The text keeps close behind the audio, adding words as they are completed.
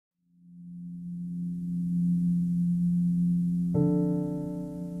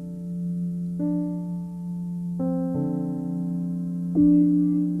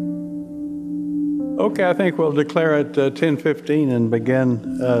Okay, I think we'll declare it 10:15 and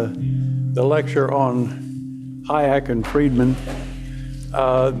begin the lecture on Hayek and Friedman.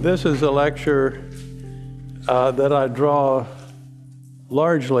 This is a lecture that I draw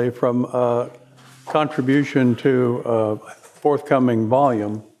largely from a contribution to a forthcoming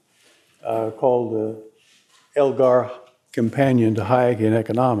volume called the Elgar Companion to Hayekian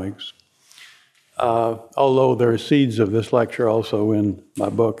Economics, although there are seeds of this lecture also in my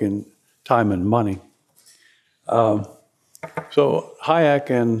book, in Time and Money. So Hayek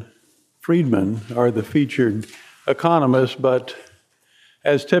and Friedman are the featured economists, but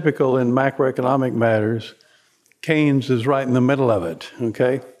as typical in macroeconomic matters, Keynes is right in the middle of it,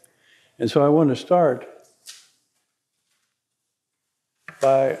 okay? And so I want to start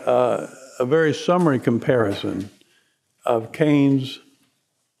by a very summary comparison of Keynes,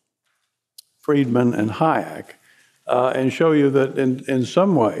 Friedman, and Hayek, and show you that in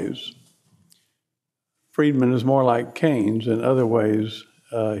some ways, Friedman is more like Keynes. In other ways,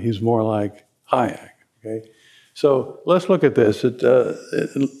 he's more like Hayek, okay? So let's look at this.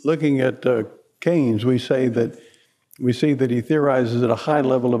 Looking at Keynes, we see that he theorizes at a high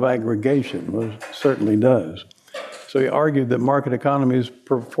level of aggregation. Well, it certainly does. So he argued that market economies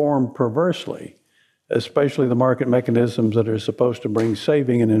perform perversely, especially the market mechanisms that are supposed to bring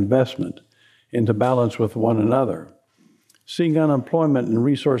saving and investment into balance with one another. Seeing unemployment and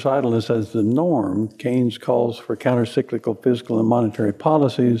resource idleness as the norm, Keynes calls for countercyclical fiscal and monetary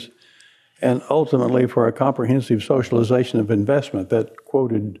policies and ultimately for a comprehensive socialization of investment. That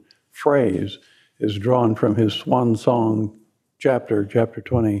quoted phrase is drawn from his swan song chapter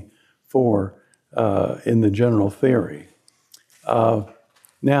 24 in the General Theory.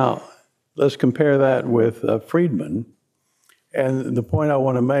 Now, let's compare that with Friedman. And the point I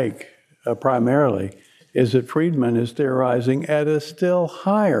want to make primarily is that Friedman is theorizing at a still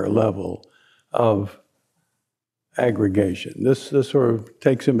higher level of aggregation. This sort of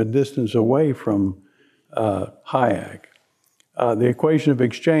takes him a distance away from Hayek. The equation of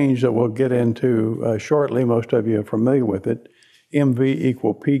exchange that we'll get into shortly, most of you are familiar with it, MV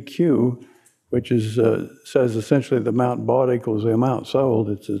equal PQ, which is, says essentially the amount bought equals the amount sold.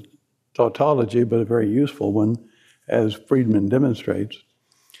 It's a tautology, but a very useful one, as Friedman demonstrates.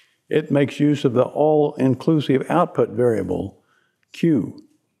 It makes use of the all-inclusive output variable, Q,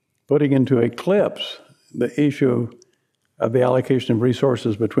 putting into eclipse the issue of the allocation of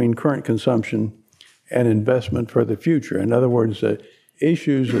resources between current consumption and investment for the future. In other words, the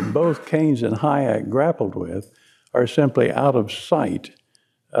issues that both Keynes and Hayek grappled with are simply out of sight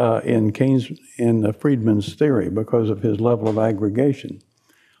in Friedman's theory because of his level of aggregation.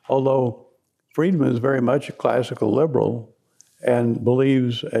 Although Friedman is very much a classical liberal and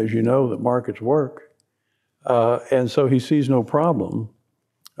believes, as you know, that markets work, and so he sees no problem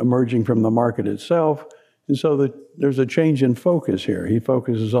emerging from the market itself, and so that there's a change in focus here. He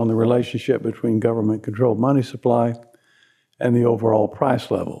focuses on the relationship between government-controlled money supply and the overall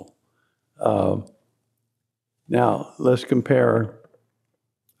price level. Now, let's compare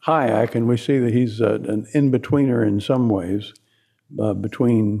Hayek, and we see that he's an in-betweener in some ways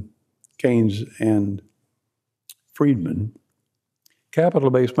between Keynes and Friedman.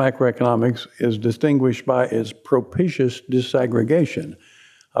 Capital-based macroeconomics is distinguished by its propitious disaggregation.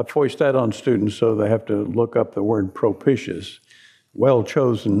 I've foisted that on students so they have to look up the word propitious,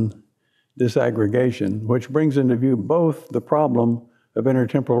 well-chosen disaggregation, which brings into view both the problem of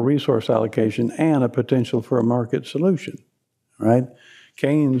intertemporal resource allocation and a potential for a market solution, right?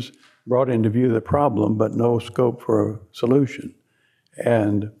 Keynes brought into view the problem, but no scope for a solution.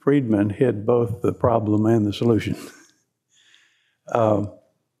 And Friedman hid both the problem and the solution.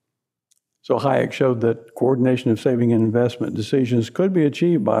 So Hayek showed that coordination of saving and investment decisions could be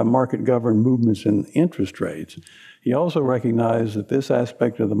achieved by market-governed movements in interest rates. He also recognized that this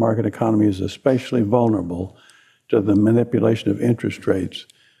aspect of the market economy is especially vulnerable to the manipulation of interest rates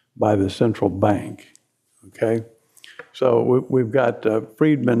by the central bank, okay? So we've got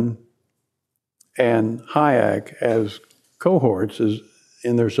Friedman and Hayek as cohorts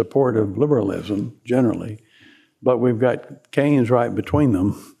in their support of liberalism generally, but we've got Keynes right between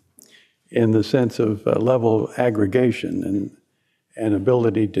them in the sense of level of aggregation and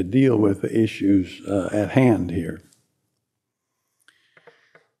ability to deal with the issues at hand here.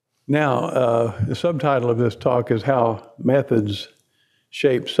 Now, the subtitle of this talk is How Methods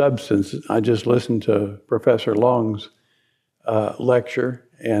Shape Substance. I just listened to Professor Long's lecture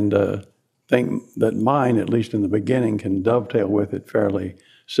and think that mine, at least in the beginning, can dovetail with it fairly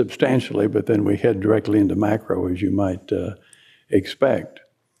substantially, but then we head directly into macro, as you might expect.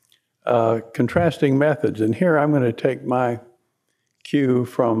 Contrasting methods, and here I'm going to take my cue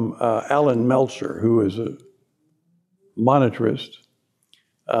from Alan Meltzer, who is a monetarist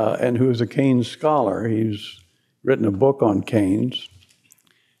and who is a Keynes scholar. He's written a book on Keynes.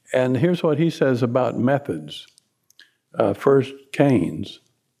 And here's what he says about methods. First, Keynes.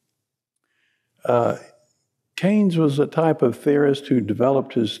 Keynes was a type of theorist who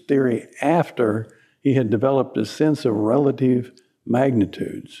developed his theory after he had developed a sense of relative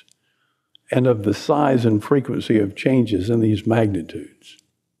magnitudes and of the size and frequency of changes in these magnitudes,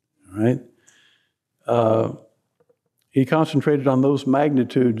 right? He concentrated on those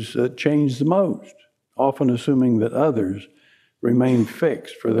magnitudes that changed the most, often assuming that others remained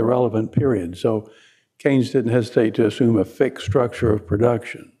fixed for the relevant period. So Keynes didn't hesitate to assume a fixed structure of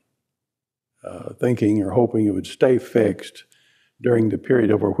production, thinking or hoping it would stay fixed during the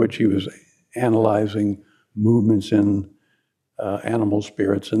period over which he was analyzing movements in animal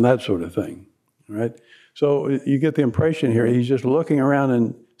spirits and that sort of thing, right? So you get the impression here, he's just looking around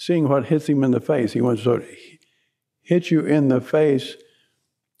and seeing what hits him in the face. He wants to hit you in the face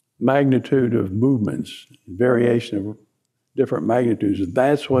magnitude of movements, variation of different magnitudes.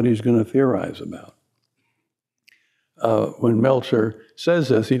 That's what he's going to theorize about. When Meltzer says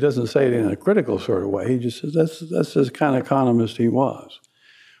this, he doesn't say it in a critical sort of way. He just says that's the kind of economist he was.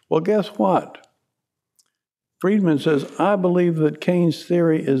 Well, guess what? Friedman says, I believe that Keynes'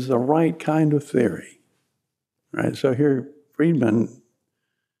 theory is the right kind of theory. Right? So here, Friedman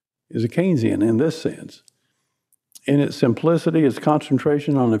is a Keynesian in this sense. In its simplicity, its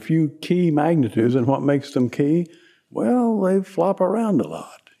concentration on a few key magnitudes, and what makes them key? Well, they flop around a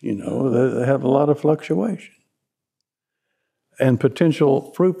lot. You know, they have a lot of fluctuation. And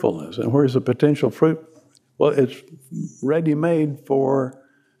potential fruitfulness. And where's the potential fruit? Well, it's ready-made for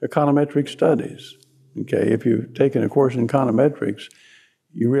econometric studies. Okay, if you've taken a course in econometrics,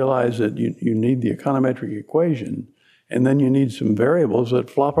 you realize that you need the econometric equation, and then you need some variables that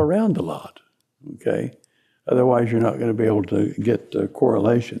flop around a lot. Okay, otherwise you're not going to be able to get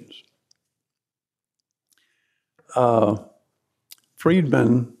correlations.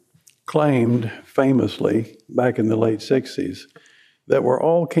 Friedman claimed famously back in the late 60s that we're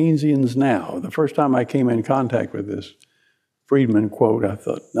all Keynesians now. The first time I came in contact with this Friedman quote, I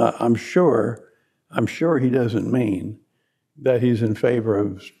thought, I'm sure he doesn't mean that he's in favor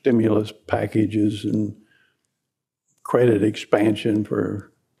of stimulus packages and credit expansion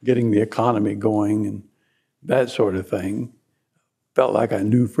for getting the economy going and that sort of thing. Felt like I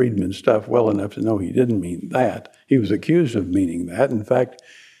knew Friedman's stuff well enough to know he didn't mean that. He was accused of meaning that. In fact,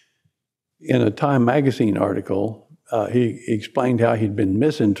 in a Time magazine article, he explained how he'd been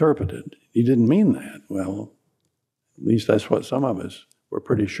misinterpreted. He didn't mean that. Well, at least that's what some of us were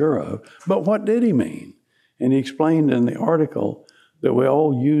pretty sure of. But what did he mean? And he explained in the article that we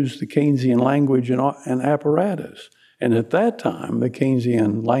all use the Keynesian language and apparatus. And at that time, the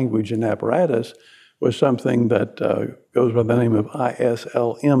Keynesian language and apparatus was something that goes by the name of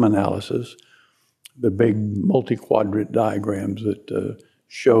ISLM analysis, the big multi-quadrant diagrams that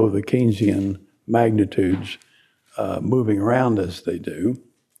show the Keynesian magnitudes moving around as they do.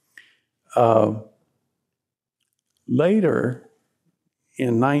 Later,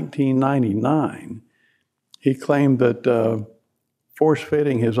 in 1999, he claimed that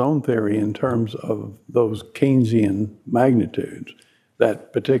force-fitting his own theory in terms of those Keynesian magnitudes,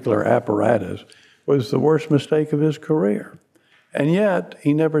 that particular apparatus, was the worst mistake of his career. And yet,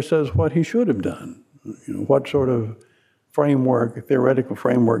 he never says what he should have done. You know, what sort of framework, theoretical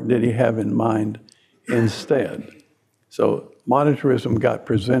framework, did he have in mind instead? So monetarism got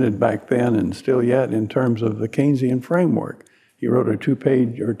presented back then and still yet in terms of the Keynesian framework. He wrote a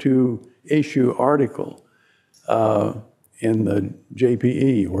two-page or two-issue article in the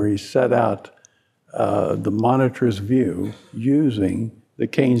JPE where he set out the monetarist view using the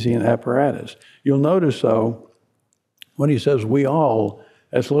Keynesian apparatus. You'll notice, though, when he says we all,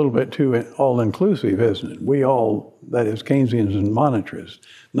 that's a little bit too all-inclusive, isn't it? We all, that is Keynesians and monetarists,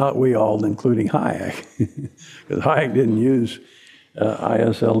 not we all, including Hayek, because Hayek didn't use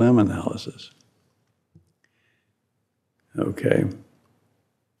ISLM analysis. Okay.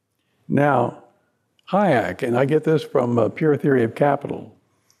 Now, Hayek, and I get this from Pure Theory of Capital,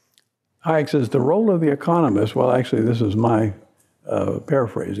 Hayek says the role of the economist, well, actually, this is my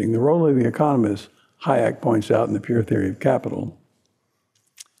paraphrasing, the role of the economist, Hayek points out in the Pure Theory of Capital,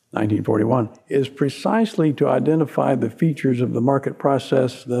 1941, is precisely to identify the features of the market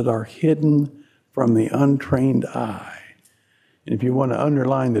process that are hidden from the untrained eye. And if you want to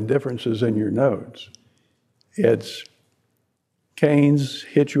underline the differences in your notes, it's Keynes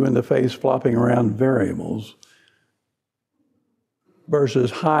hit you in the face flopping around variables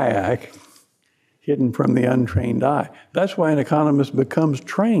versus Hayek hidden from the untrained eye. That's why an economist becomes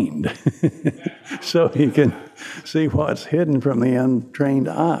trained, so he can see what's hidden from the untrained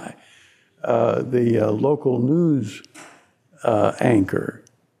eye. The local news anchor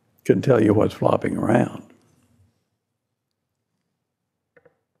can tell you what's flopping around.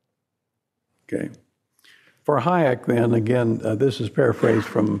 Okay. For Hayek, then, again, this is paraphrased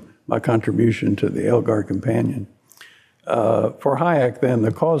from my contribution to the Elgar Companion. For Hayek, then,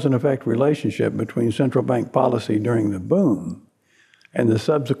 the cause and effect relationship between central bank policy during the boom and the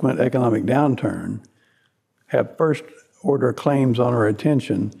subsequent economic downturn have first-order claims on our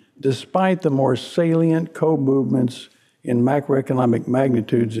attention, despite the more salient co-movements in macroeconomic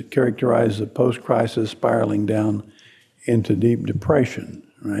magnitudes that characterize the post-crisis spiraling down into deep depression,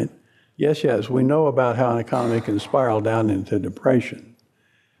 right? Yes, we know about how an economy can spiral down into depression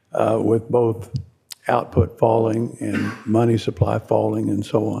with both output falling and money supply falling and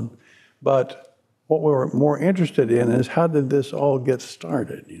so on. But what we're more interested in is how did this all get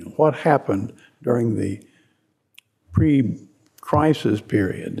started? You know, what happened during the pre-crisis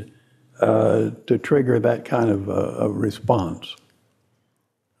period to trigger that kind of a response?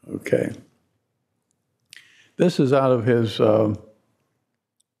 Okay. This is out of his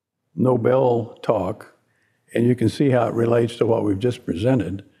Nobel talk, and you can see how it relates to what we've just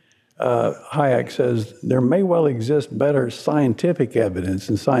presented. Hayek says, there may well exist better scientific evidence,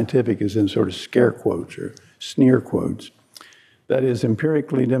 and scientific is in sort of scare quotes or sneer quotes, that is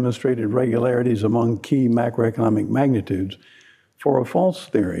empirically demonstrated regularities among key macroeconomic magnitudes for a false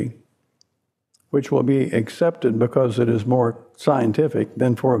theory, which will be accepted because it is more scientific,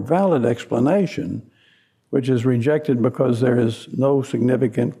 than for a valid explanation, which is rejected because there is no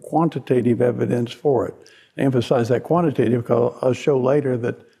significant quantitative evidence for it. I emphasize that quantitative because I'll show later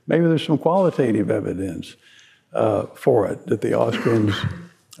that maybe there's some qualitative evidence for it that the Austrians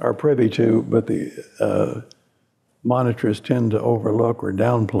are privy to, but the monetarists tend to overlook or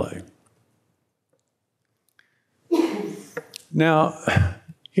downplay. Now,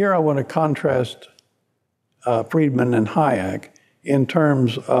 here I want to contrast Friedman and Hayek in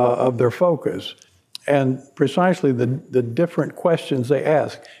terms of their focus and precisely the different questions they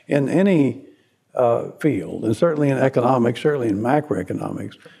ask. In any field, and certainly in economics, certainly in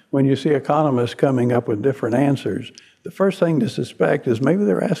macroeconomics, when you see economists coming up with different answers, the first thing to suspect is maybe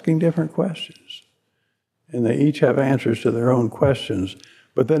they're asking different questions. And they each have answers to their own questions.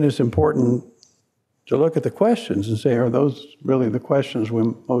 But then it's important to look at the questions and say, are those really the questions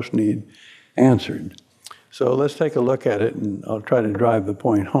we most need answered? So let's take a look at it, and I'll try to drive the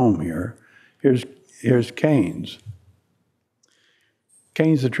point home here. Here's Keynes.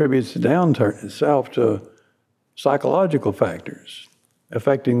 Keynes attributes the downturn itself to psychological factors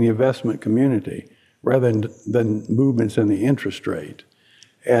affecting the investment community rather than movements in the interest rate.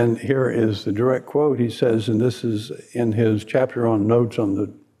 And here is the direct quote. He says, and this is in his chapter on notes on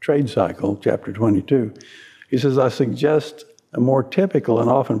the trade cycle, chapter 22. He says, I suggest a more typical and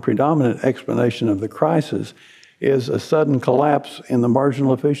often predominant explanation of the crisis is a sudden collapse in the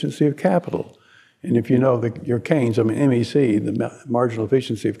marginal efficiency of capital. And if you know your Keynes, I mean MEC, the marginal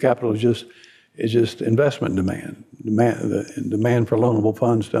efficiency of capital is just investment demand for loanable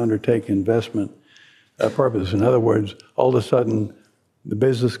funds to undertake investment purposes. In other words, all of a sudden, the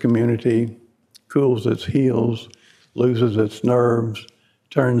business community cools its heels, loses its nerves,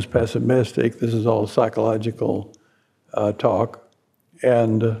 turns pessimistic. This is all psychological talk,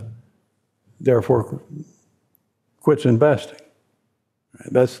 and therefore quits investing.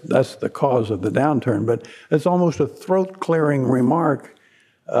 That's the cause of the downturn, but it's almost a throat-clearing remark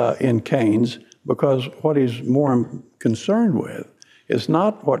in Keynes, because what he's more concerned with is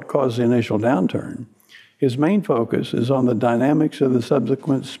not what caused the initial downturn. His main focus is on the dynamics of the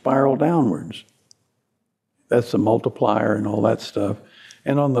subsequent spiral downwards. That's the multiplier and all that stuff.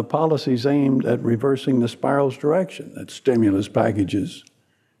 And on the policies aimed at reversing the spiral's direction. That's stimulus packages,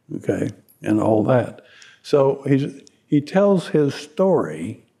 okay, and all that. So he tells his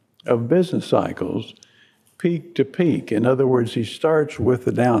story of business cycles peak to peak. In other words, he starts with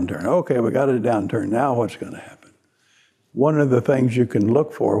the downturn. Okay, we got a downturn. Now what's going to happen? One of the things you can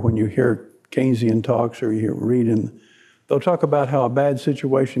look for when you hear Keynesian talks or you read they'll talk about how a bad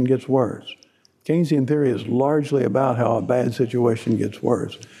situation gets worse. Keynesian theory is largely about how a bad situation gets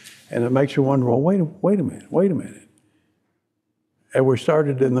worse. And it makes you wonder, well, wait a minute. And we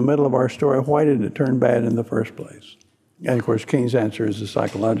started in the middle of our story. Why did it turn bad in the first place? And of course, Keynes' answer is the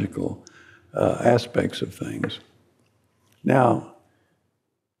psychological aspects of things. Now,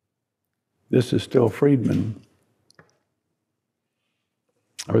 this is still Friedman,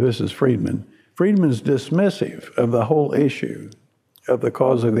 or this is Friedman. Friedman's dismissive of the whole issue of the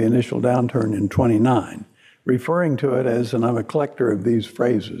cause of the initial downturn in 29, referring to it as, and I'm a collector of these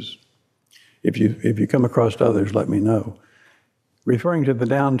phrases. If you come across others, let me know. Referring to the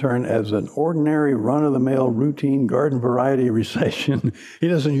downturn as an ordinary, run-of-the-mill, routine garden variety recession. He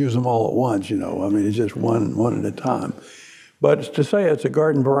doesn't use them all at once, you know. I mean, it's just one at a time. But to say it's a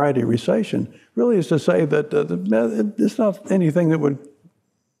garden variety recession really is to say that it's not anything that would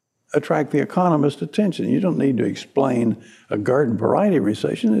attract the economist's attention. You don't need to explain a garden variety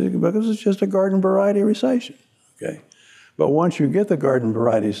recession because it's just a garden variety recession, okay? But once you get the garden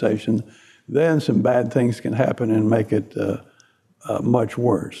variety recession, then some bad things can happen and make it much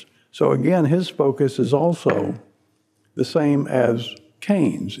worse. So again, his focus is also the same as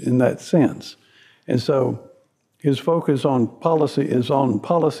Keynes in that sense. And so his focus on policy is on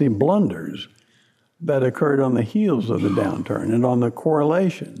policy blunders that occurred on the heels of the downturn and on the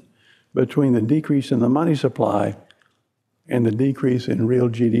correlation between the decrease in the money supply and the decrease in real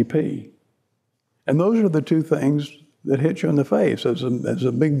GDP. And those are the two things that hit you in the face as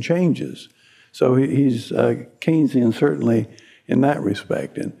the big changes. So he's Keynesian certainly in that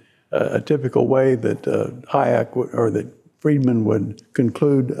respect. And a typical way that Hayek or that Friedman would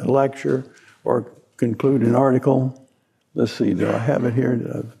conclude a lecture or conclude an article. Let's see, do I have it here?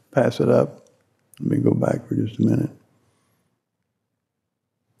 Did I pass it up? Let me go back for just a minute.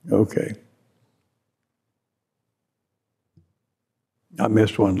 Okay. I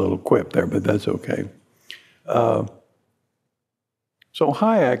missed one little quip there, but that's okay. So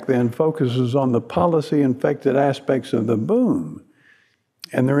Hayek then focuses on the policy-infected aspects of the boom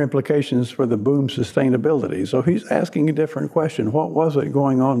and their implications for the boom sustainability. So he's asking a different question. What was it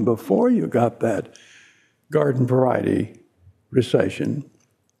going on before you got that garden variety recession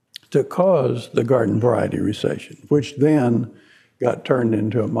to cause the garden variety recession, which then got turned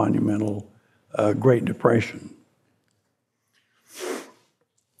into a monumental Great Depression?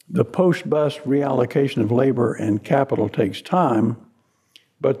 The post-bust reallocation of labor and capital takes time,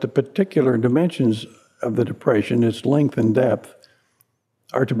 but the particular dimensions of the depression, its length and depth,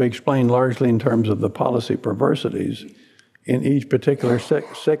 are to be explained largely in terms of the policy perversities in each particular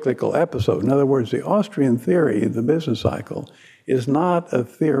cyclical episode. In other words, the Austrian theory, the business cycle, is not a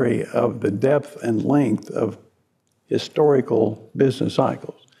theory of the depth and length of historical business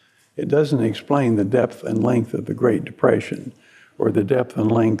cycles. It doesn't explain the depth and length of the Great Depression or the depth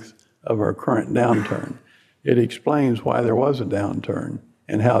and length of our current downturn. It explains why there was a downturn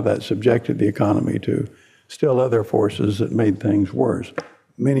and how that subjected the economy to still other forces that made things worse.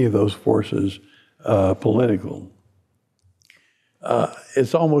 Many of those forces political.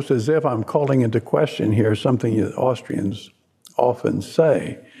 It's almost as if I'm calling into question here something that Austrians often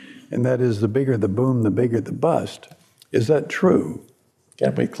say, and that is the bigger the boom, the bigger the bust. Is that true?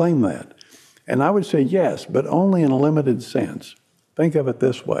 Can we claim that? And I would say yes, but only in a limited sense. Think of it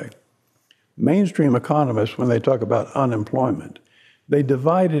this way. Mainstream economists, when they talk about unemployment, they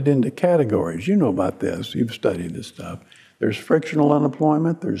divide it into categories. You know about this. You've studied this stuff. There's frictional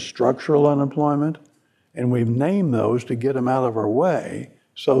unemployment. There's structural unemployment. And we've named those to get them out of our way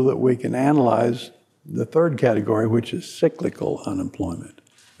so that we can analyze the third category, which is cyclical unemployment.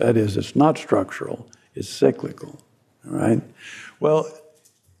 That is, it's not structural, it's cyclical, all right? Well,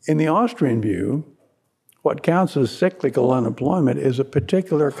 in the Austrian view, what counts as cyclical unemployment is a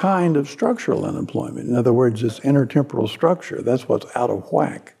particular kind of structural unemployment. In other words, it's intertemporal structure. That's what's out of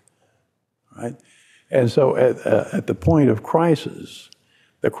whack, right? And so at the point of crisis,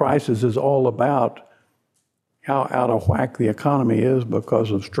 the crisis is all about how out of whack the economy is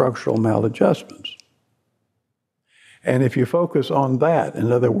because of structural maladjustments. And if you focus on that,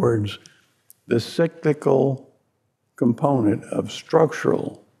 in other words, the cyclical component of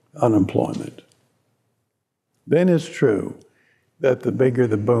structural unemployment, then it's true that the bigger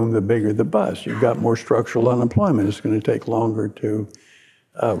the boom, the bigger the bust. You've got more structural unemployment. It's going to take longer to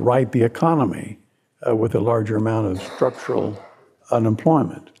right the economy with a larger amount of structural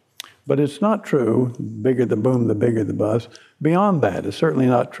unemployment. But it's not true, bigger the boom, the bigger the bust. Beyond that, it's certainly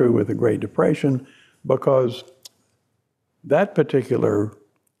not true with the Great Depression because that particular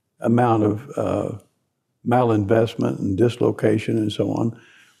amount of malinvestment and dislocation and so on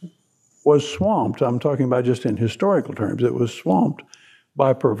was swamped. I'm talking about just in historical terms. It was swamped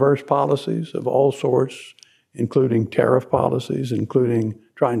by perverse policies of all sorts, including tariff policies, including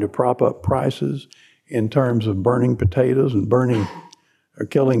trying to prop up prices in terms of burning potatoes and burning or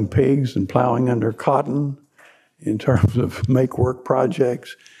killing pigs and plowing under cotton, in terms of make-work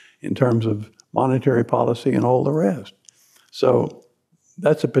projects, in terms of monetary policy and all the rest. So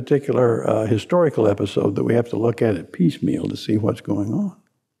that's a particular historical episode that we have to look at it piecemeal to see what's going on.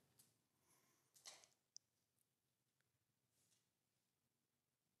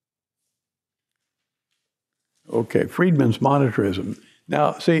 Okay, Friedman's monetarism.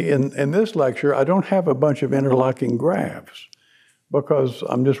 Now, see, in this lecture, I don't have a bunch of interlocking graphs because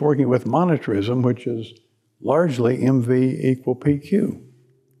I'm just working with monetarism, which is largely MV equal PQ.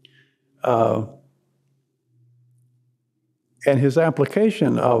 And his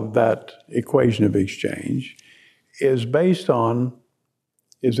application of that equation of exchange is based on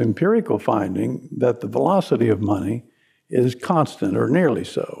his empirical finding that the velocity of money is constant or nearly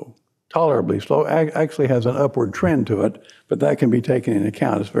so, tolerably slow, actually has an upward trend to it, but that can be taken into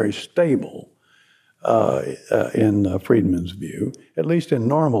account. It's very stable in Friedman's view, at least in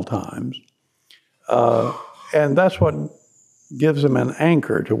normal times. And that's what gives him an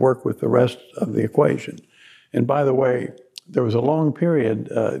anchor to work with the rest of the equation. And by the way, there was a long period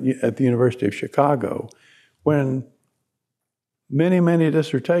at the University of Chicago when many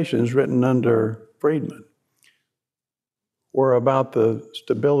dissertations written under Friedman were about the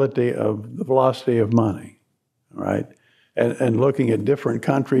stability of the velocity of money, right? And looking at different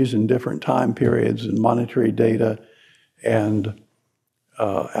countries and different time periods and monetary data and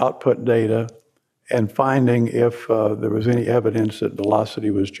output data and finding if there was any evidence that velocity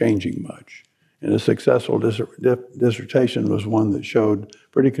was changing much. And a successful dissertation was one that showed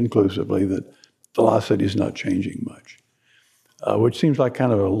pretty conclusively that velocity is not changing much, which seems like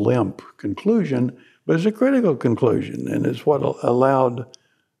kind of a limp conclusion, but it's a critical conclusion, and it's what allowed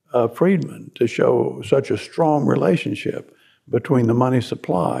Friedman to show such a strong relationship between the money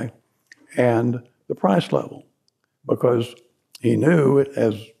supply and the price level, because he knew,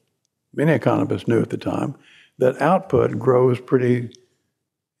 as many economists knew at the time, that output grows pretty,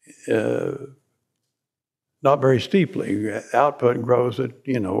 not very steeply. Output grows at,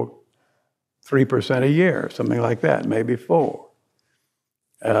 3% a year, something like that, maybe 4%.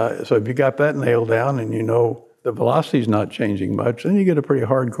 So if you got that nailed down and you know the velocity is not changing much, then you get a pretty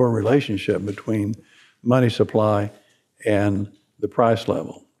hardcore relationship between money supply and the price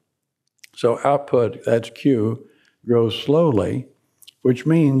level. So output, that's Q, grows slowly, which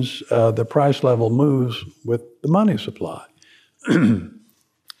means the price level moves with the money supply.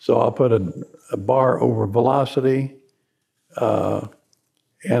 So I'll put a bar over velocity, and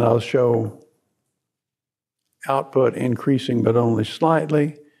I'll show output increasing but only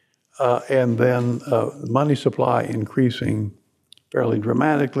slightly, and then money supply increasing fairly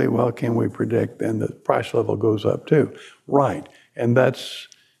dramatically. Well, can we predict then the price level goes up too? Right, and that's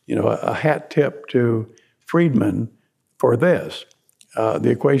a hat tip to Friedman for this. The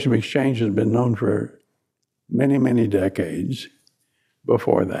equation of exchange has been known for many decades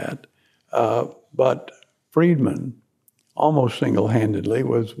before that, but Friedman almost single-handedly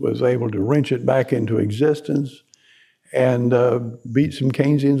was able to wrench it back into existence and beat some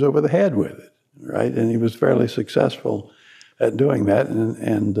Keynesians over the head with it, right? And he was fairly successful at doing that,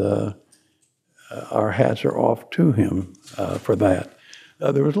 and our hats are off to him for that.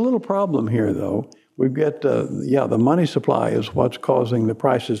 There was a little problem here, though. We've got, the money supply is what's causing the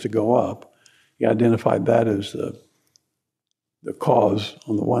prices to go up. He identified that as the cause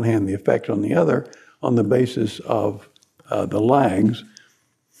on the one hand, the effect on the other, on the basis of the lags.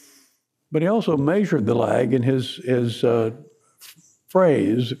 But he also measured the lag, and his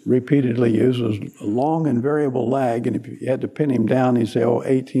phrase repeatedly used was a long and variable lag, and if you had to pin him down, he'd say,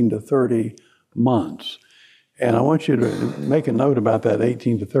 18 to 30 months. And I want you to make a note about that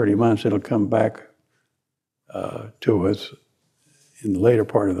 18 to 30 months. It'll come back to us in the later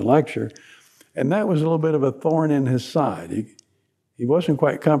part of the lecture. And that was a little bit of a thorn in his side. He wasn't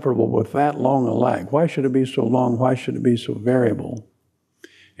quite comfortable with that long a lag. Why should it be so long? Why should it be so variable?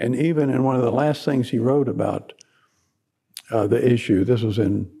 And even in one of the last things he wrote about the issue, this was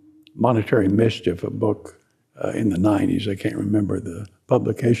in Monetary Mischief, a book in the 90s. I can't remember the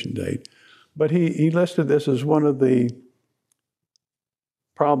publication date. But he listed this as one of the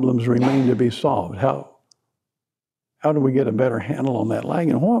problems remain to be solved. How do we get a better handle on that lag?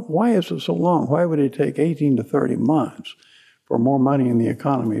 And why is it so long? Why would it take 18 to 30 months for more money in the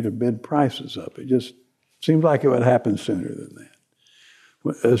economy to bid prices up? It just seems like it would happen sooner than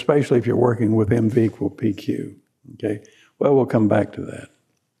that, especially if you're working with MV equal PQ, okay? Well, we'll come back to that.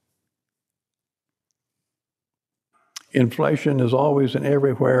 Inflation is always and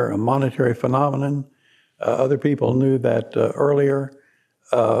everywhere a monetary phenomenon. Other people knew that earlier,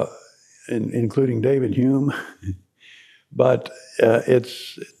 including David Hume, but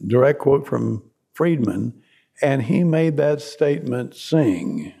it's a direct quote from Friedman, and he made that statement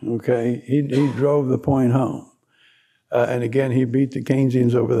sing, okay? He drove the point home. And again, he beat the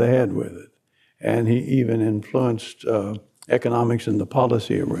Keynesians over the head with it. And he even influenced economics in the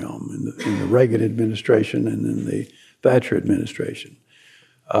policy realm, in the Reagan administration and in the Thatcher administration.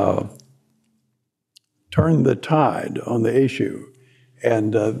 turned the tide on the issue.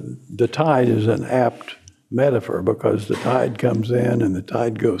 And the tide is an apt metaphor because the tide comes in and the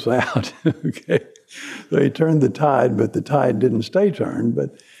tide goes out. Okay, so he turned the tide, but the tide didn't stay turned.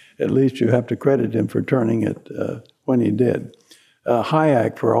 But at least you have to credit him for turning it when he did.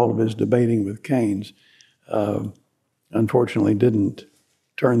 Hayek, for all of his debating with Keynes, unfortunately didn't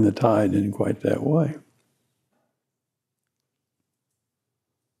turn the tide in quite that way.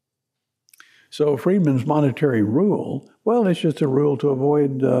 So Friedman's monetary rule, well, it's just a rule to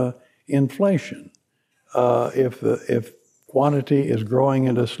avoid inflation. If quantity is growing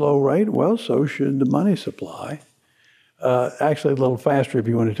at a slow rate, well, so should the money supply. Actually, a little faster if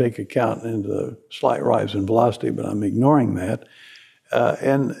you want to take account into the slight rise in velocity, but I'm ignoring that.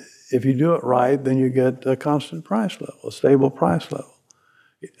 And if you do it right, then you get a constant price level, a stable price level.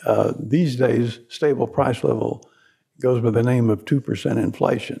 These days, stable price level goes by the name of 2%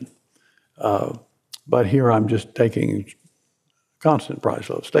 inflation. But here I'm just taking constant price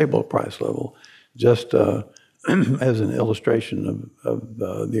level, stable price level, just as an illustration of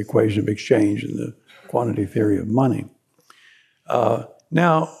the equation of exchange and the quantity theory of money.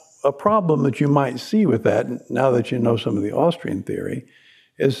 Now, a problem that you might see with that, now that you know some of the Austrian theory,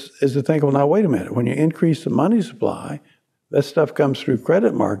 is to think, well, now, wait a minute. When you increase the money supply, that stuff comes through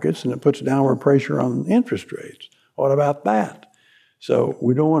credit markets and it puts downward pressure on interest rates. What about that? So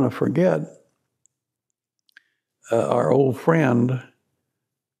we don't want to forget our old friend,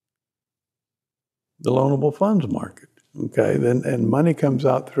 the loanable funds market. Okay, and money comes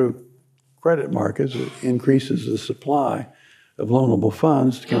out through credit markets. It increases the supply of loanable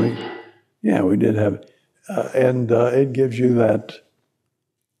funds. We did have, and it gives you that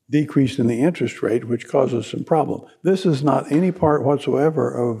decrease in the interest rate, which causes some problem. This is not any part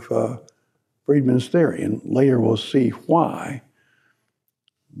whatsoever of Friedman's theory, and later we'll see why,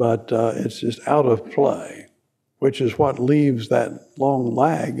 but it's just out of play, which is what leaves that long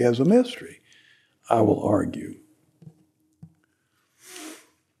lag as a mystery, I will argue.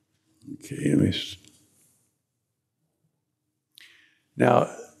 Okay, now,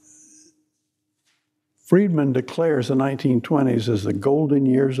 Friedman declares the 1920s as the golden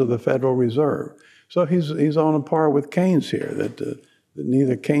years of the Federal Reserve. So he's on a par with Keynes here, that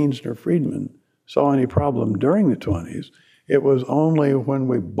neither Keynes nor Friedman saw any problem during the 20s. It was only when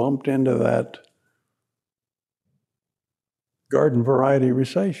we bumped into that garden variety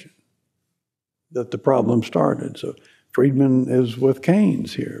recession that the problem started. So Friedman is with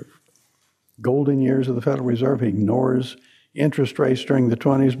Keynes here. Golden years of the Federal Reserve. He ignores interest rates during the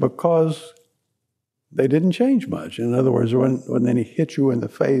 20s because they didn't change much. In other words, there wasn't any hit you in the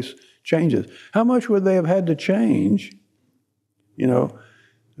face changes. How much would they have had to change? You know,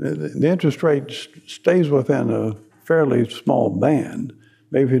 the interest rate stays within a fairly small band.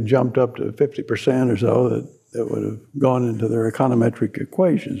 Maybe if it jumped up to 50% or so, that would have gone into their econometric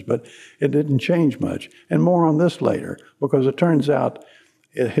equations, but it didn't change much. And more on this later, because it turns out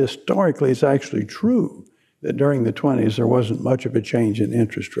historically it's actually true that during the 20s there wasn't much of a change in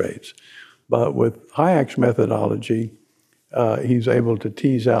interest rates. But with Hayek's methodology, he's able to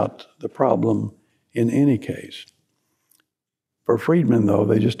tease out the problem in any case. For Friedman, though,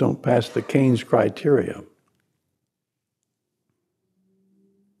 they just don't pass the Keynes criteria.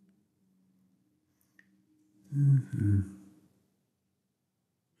 Mm-hmm.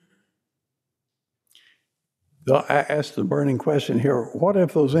 So I asked the burning question here, what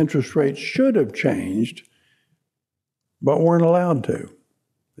if those interest rates should have changed but weren't allowed to?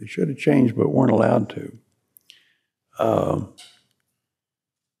 They should have changed but weren't allowed to.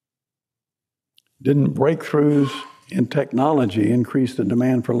 Didn't breakthroughs in technology increase the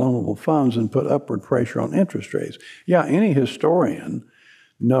demand for loanable funds and put upward pressure on interest rates? Yeah, any historian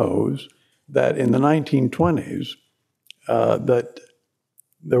knows that in the 1920s, that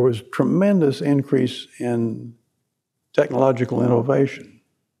there was tremendous increase in technological innovation,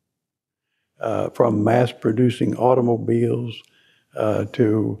 from mass-producing automobiles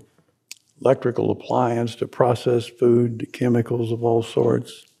to electrical appliance to processed food to chemicals of all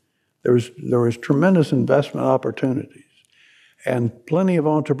sorts. There was tremendous investment opportunities and plenty of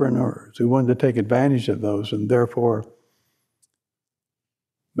entrepreneurs who wanted to take advantage of those and therefore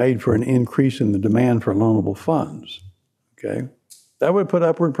made for an increase in the demand for loanable funds, okay? That would put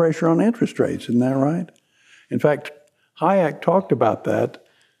upward pressure on interest rates, isn't that right? In fact, Hayek talked about that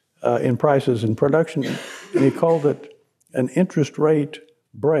in Prices and Production, and he called it an interest rate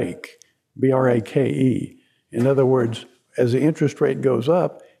brake, B-R-A-K-E. In other words, as the interest rate goes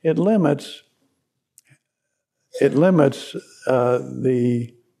up, it limits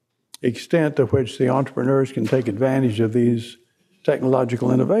the extent to which the entrepreneurs can take advantage of these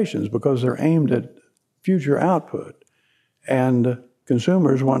technological innovations because they're aimed at future output. And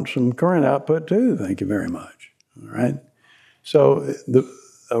consumers want some current output too, thank you very much, all right? So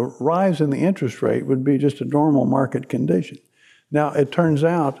a rise in the interest rate would be just a normal market condition. Now, it turns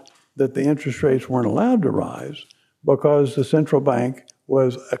out that the interest rates weren't allowed to rise because the central bank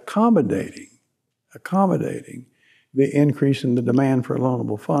was accommodating the increase in the demand for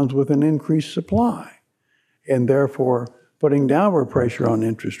loanable funds with an increased supply, and therefore putting downward pressure on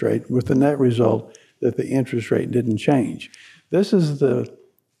interest rate with the net result that the interest rate didn't change. This is the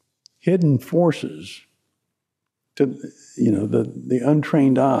hidden forces. The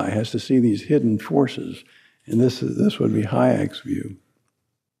untrained eye has to see these hidden forces, and this would be Hayek's view.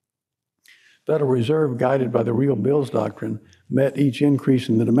 Federal Reserve, guided by the real bills doctrine, met each increase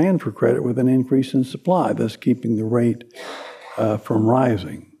in the demand for credit with an increase in supply, thus keeping the rate from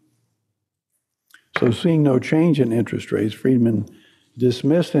rising. So seeing no change in interest rates, Friedman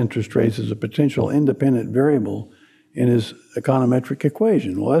dismissed interest rates as a potential independent variable in his econometric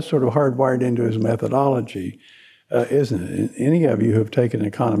equation. Well, that's sort of hardwired into his methodology, isn't it? Any of you who have taken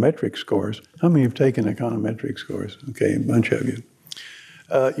econometric scores, how many have taken econometric scores? Okay, a bunch of you.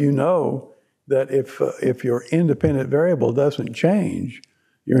 You know that if your independent variable doesn't change,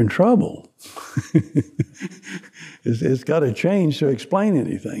 you're in trouble. It's got to change to explain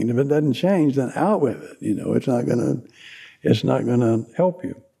anything. If it doesn't change, then out with it. It's not gonna help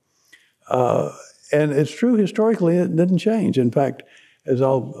you. And it's true historically, it didn't change. In fact, as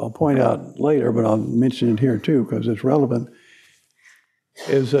I'll point out later, but I'll mention it here too because it's relevant,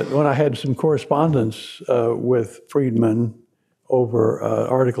 is that when I had some correspondence with Friedman over an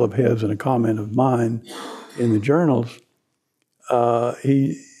article of his and a comment of mine in the journals,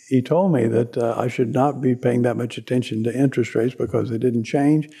 he told me that I should not be paying that much attention to interest rates because they didn't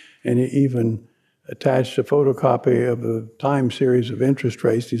change, and he even attached a photocopy of a time series of interest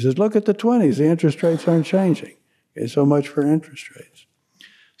rates. He says, look at the 20s, the interest rates aren't changing. Okay, so much for interest rates.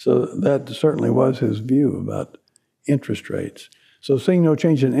 So that certainly was his view about interest rates. So seeing no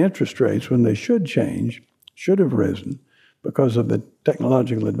change in interest rates when they should change, should have risen because of the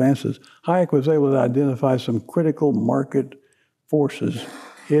technological advances, Hayek was able to identify some critical market forces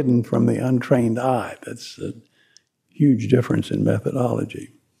hidden from the untrained eye. That's a huge difference in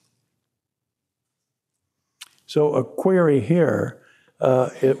methodology. So a query here,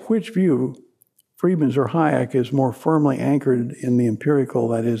 which view, Friedman's or Hayek, is more firmly anchored in the empirical,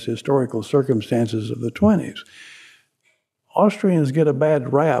 that is, historical circumstances of the 20s? Austrians get a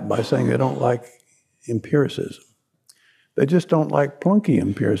bad rap by saying they don't like empiricism. They just don't like plunky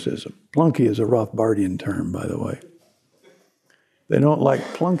empiricism. Plunky is a Rothbardian term, by the way. They don't like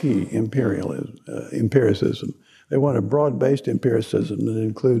plunky empiricism. They want a broad-based empiricism that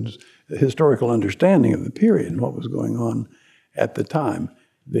includes a historical understanding of the period and what was going on at the time.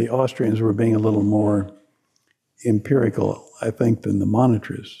 The Austrians were being a little more empirical, I think, than the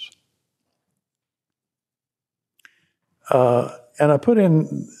monetarists. And I put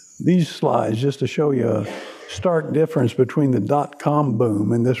in these slides just to show you a stark difference between the dot-com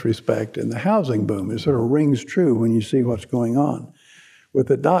boom in this respect and the housing boom. It sort of rings true when you see what's going on. With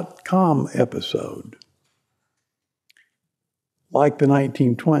the dot-com episode, like the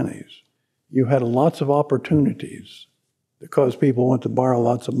 1920s, you had lots of opportunities because people want to borrow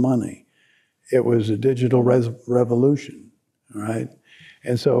lots of money. It was a digital revolution, all right?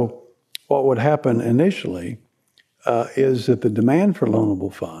 And so what would happen initially is that the demand for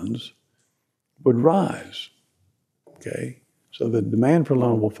loanable funds would rise, okay? So the demand for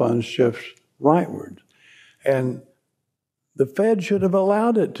loanable funds shifts rightward. And the Fed should have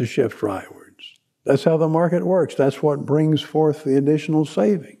allowed it to shift rightwards. That's how the market works. That's what brings forth the additional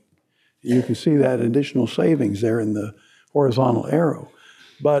saving. You can see that additional savings there in the horizontal arrow.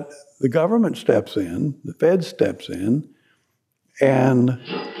 But the government steps in, the Fed steps in, and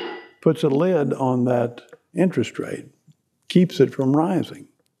puts a lid on that interest rate, keeps it from rising,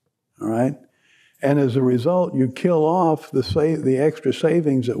 all right? And as a result, you kill off the extra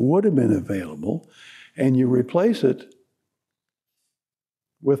savings that would have been available, and you replace it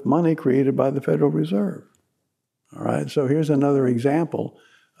with money created by the Federal Reserve, all right? So here's another example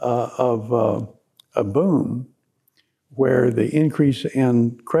of a boom where the increase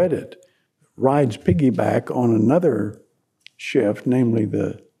in credit rides piggyback on another shift, namely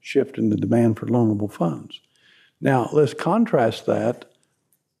the shift in the demand for loanable funds. Now, let's contrast that.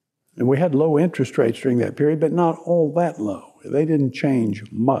 And we had low interest rates during that period, but not all that low. They didn't change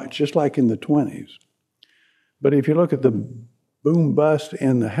much, just like in the 20s. But if you look at the boom bust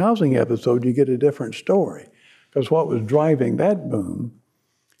in the housing episode, you get a different story. Because what was driving that boom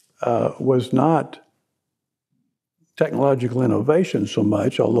was not technological innovation so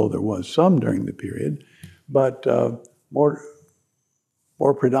much, although there was some during the period, but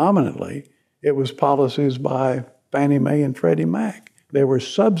more predominantly, it was policies by Fannie Mae and Freddie Mac. They were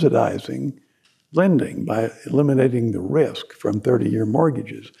subsidizing lending by eliminating the risk from 30-year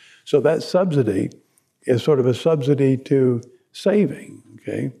mortgages. So that subsidy is sort of a subsidy to saving,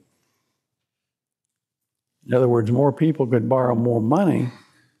 okay? In other words, more people could borrow more money,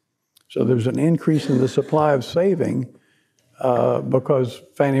 so there's an increase in the supply of saving because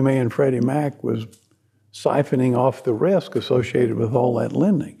Fannie Mae and Freddie Mac was siphoning off the risk associated with all that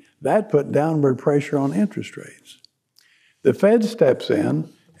lending. That put downward pressure on interest rates. The Fed steps in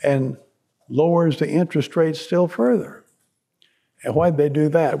and lowers the interest rates still further. And why'd they do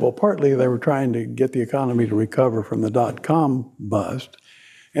that? Well, partly they were trying to get the economy to recover from the dot-com bust,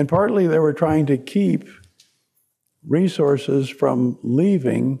 and partly they were trying to keep resources from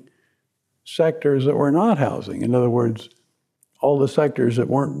leaving sectors that were not housing. In other words, all the sectors that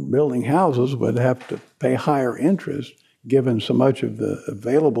weren't building houses would have to pay higher interest given so much of the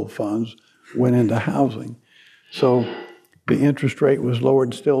available funds went into housing. So the interest rate was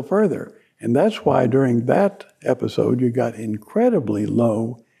lowered still further. And that's why during that episode, you got incredibly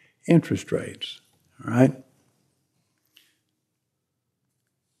low interest rates, all right?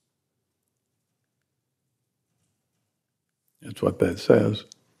 That's what that says.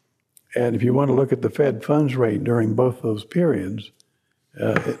 And if you want to look at the Fed funds rate during both those periods,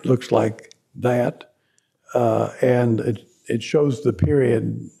 it looks like that. And it shows the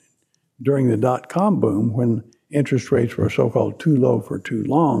period during the dot-com boom when interest rates were so-called too low for too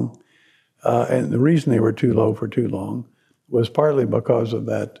long. And the reason they were too low for too long was partly because of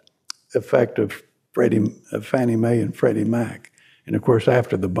that effect of Fannie Mae and Freddie Mac. And of course,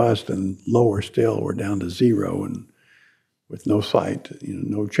 after the bust and lower still, we're down to zero and with no sight,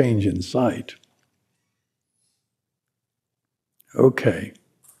 no change in sight. Okay.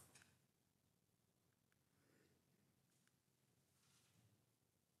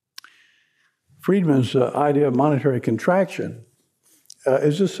 Friedman's idea of monetary contraction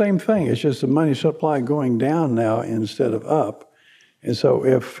is the same thing. It's just the money supply going down now instead of up. And so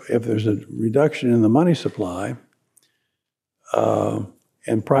if there's a reduction in the money supply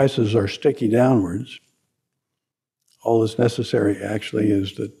and prices are sticky downwards, all that's necessary actually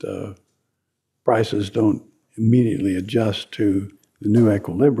is that prices don't immediately adjust to the new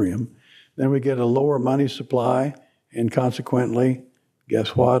equilibrium. Then we get a lower money supply and consequently,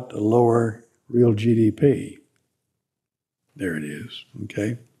 guess what? A lower real GDP. There it is,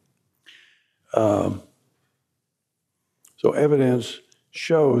 okay? So evidence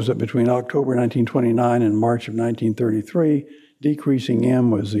shows that between October 1929 and March of 1933, decreasing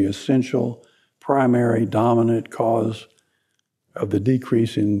M was the essential, primary, dominant cause of the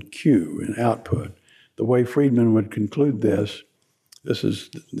decrease in Q, in output. The way Friedman would conclude this is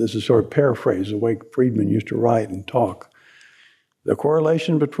sort of paraphrase the way Friedman used to write and talk. The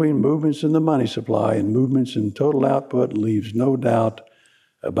correlation between movements in the money supply and movements in total output leaves no doubt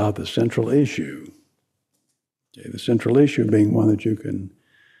about the central issue. Okay, the central issue being one that you can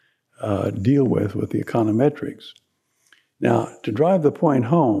deal with the econometrics. Now, to drive the point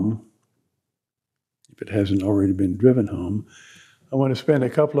home, if it hasn't already been driven home, I want to spend a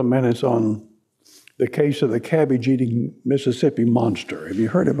couple of minutes on the case of the cabbage-eating Mississippi monster. Have you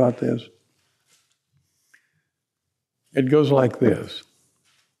heard about this? It goes like this.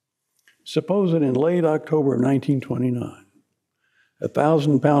 Suppose that in late October of 1929, a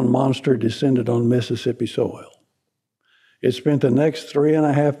 1,000-pound monster descended on Mississippi soil. It spent the next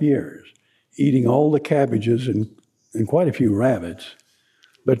 3.5 years eating all the cabbages and quite a few rabbits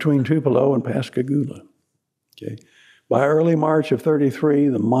between Tupelo and Pascagoula. Okay. By early March of 33,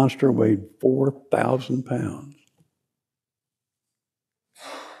 the monster weighed 4,000 pounds.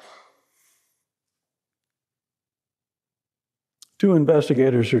 Two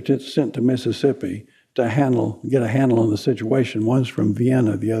investigators are sent to Mississippi to get a handle on the situation. One's from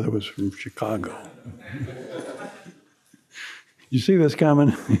Vienna, the other was from Chicago. You see this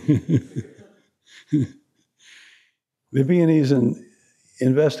coming? The Viennese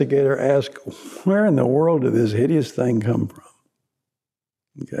investigator asked, where in the world did this hideous thing come from?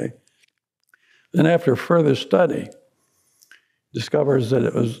 Okay. Then after further study, discovers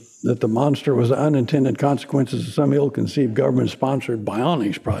that the monster was the unintended consequences of some ill-conceived government-sponsored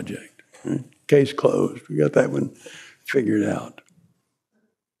bionics project. Right? Case closed. We got that one figured out.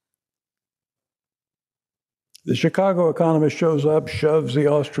 The Chicago economist shows up, shoves the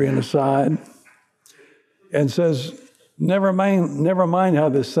Austrian aside, and says, never mind how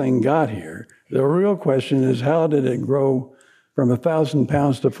this thing got here. The real question is, how did it grow from 1,000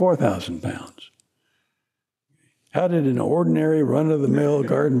 pounds to 4,000 pounds? How did an ordinary run-of-the-mill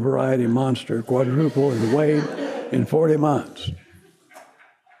garden variety monster quadruple in weight in 40 months?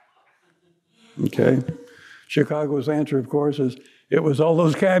 Okay. Chicago's answer, of course, is it was all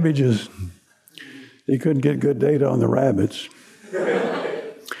those cabbages. He couldn't get good data on the rabbits.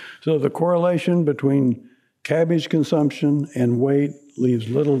 So the correlation between cabbage consumption and weight leaves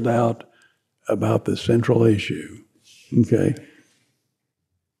little doubt about the central issue. Okay.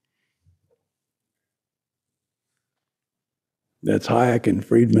 That's Hayek and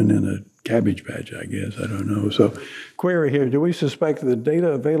Friedman in a cabbage patch, I guess. I don't know. So, query here, do we suspect that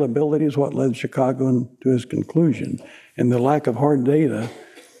data availability is what led Chicago to his conclusion, and the lack of hard data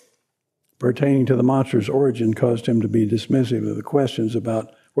pertaining to the monster's origin caused him to be dismissive of the questions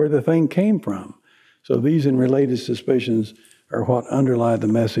about where the thing came from? So these and related suspicions are what underlie the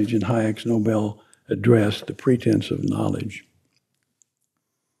message in Hayek's Nobel address, The Pretense of Knowledge.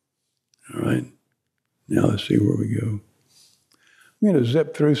 All right. Now let's see where we go. I'm going to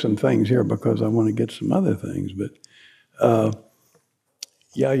zip through some things here because I want to get some other things. But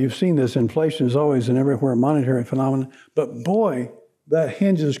yeah, you've seen this. Inflation is always and everywhere a monetary phenomenon. But boy, that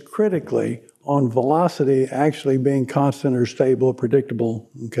hinges critically on velocity actually being constant or stable,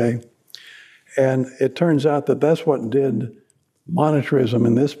 predictable, okay? And it turns out that that's what did monetarism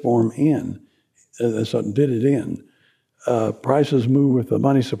in this form in. That's what did it in. Prices move with the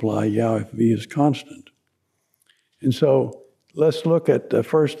money supply, yeah, if V is constant. And so let's look at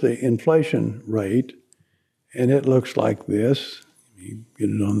first the inflation rate, and it looks like this. You get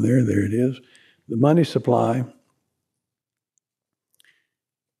it on there, there it is. The money supply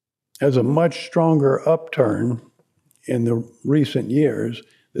has a much stronger upturn in the recent years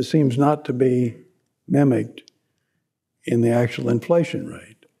that seems not to be mimicked in the actual inflation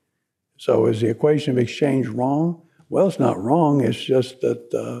rate. So is the equation of exchange wrong? Well, it's not wrong, it's just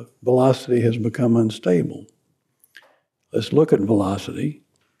that velocity has become unstable. Let's look at velocity.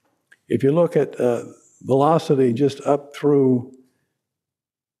 If you look at velocity just up through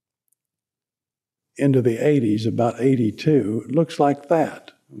into the 80s, about 82, it looks like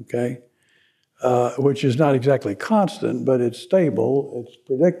that, okay? Which is not exactly constant, but it's stable, it's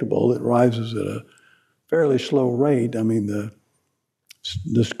predictable, it rises at a fairly slow rate. I mean,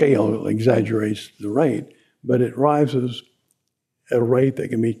 the scale exaggerates the rate, but it rises at a rate that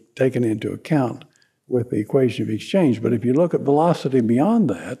can be taken into account with the equation of exchange. But if you look at velocity beyond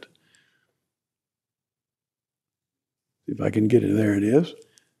that, if I can get it, there it is,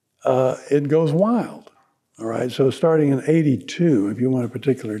 it goes wild, all right? So starting in 82, if you want a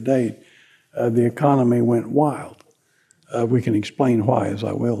particular date, the economy went wild. We can explain why, as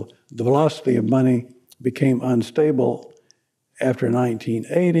I will. The velocity of money became unstable after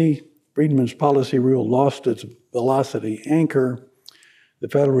 1980. Friedman's policy rule lost its velocity anchor. The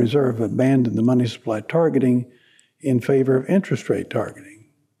Federal Reserve abandoned the money supply targeting in favor of interest rate targeting.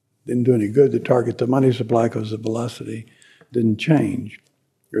 Didn't do any good to target the money supply because the velocity didn't change,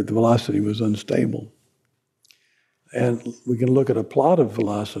 or the velocity was unstable. And we can look at a plot of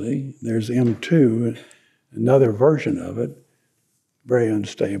velocity. There's M2, another version of it, very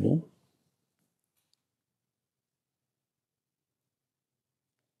unstable.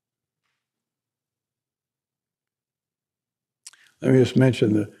 Let me just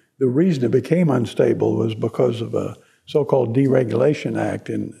mention the reason it became unstable was because of a so-called Deregulation Act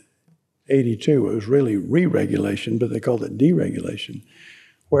in 82. It was really re-regulation, but they called it deregulation,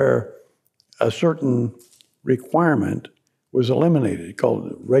 where a certain requirement was eliminated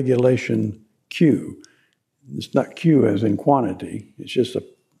called Regulation Q. It's not Q as in quantity, it's just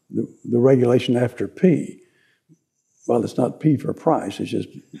the regulation after P. Well, it's not P for price, it's just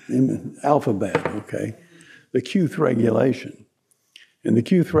alphabet, okay? The Qth regulation. And the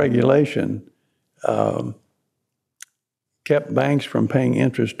Qth regulation kept banks from paying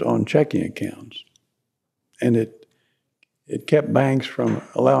interest on checking accounts. And it kept banks from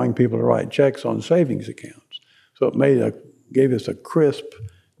allowing people to write checks on savings accounts. So it gave us a crisp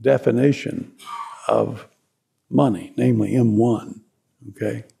definition of money, namely M1,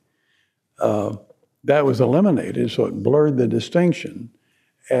 okay? That was eliminated, so it blurred the distinction,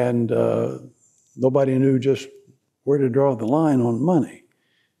 and nobody knew just where to draw the line on money.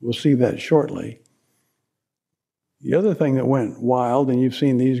 We'll see that shortly. The other thing that went wild, and you've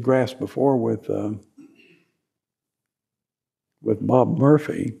seen these graphs before with Bob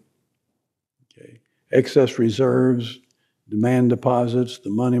Murphy, okay, excess reserves, demand deposits, the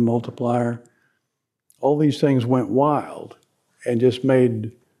money multiplier, all these things went wild and just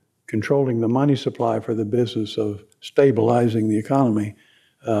made controlling the money supply for the business of stabilizing the economy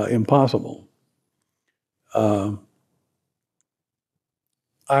impossible.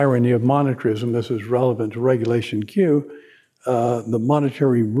 irony of monetarism, this is relevant to regulation Q, the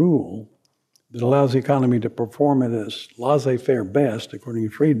monetary rule that allows the economy to perform at its laissez-faire best, according to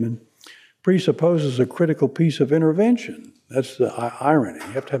Friedman, presupposes a critical piece of intervention. That's the irony.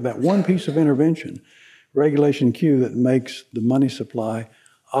 You have to have that one piece of intervention, regulation Q, that makes the money supply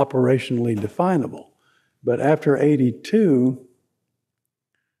operationally definable. But after 82,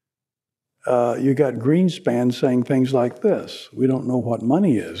 you got Greenspan saying things like this: "We don't know what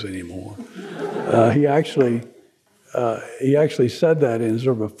money is anymore." He actually said that in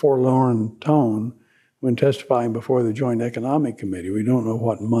sort of a forlorn tone when testifying before the Joint Economic Committee. We don't know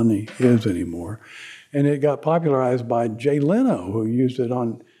what money is anymore. And it got popularized by Jay Leno, who used it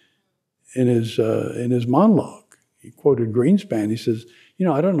in his monologue. He quoted Greenspan. He says,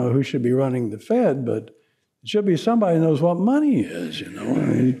 I don't know who should be running the Fed, but it should be somebody who knows what money is, He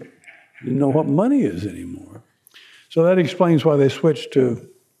didn't know what money is anymore. So that explains why they switched to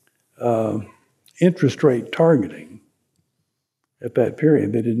interest rate targeting at that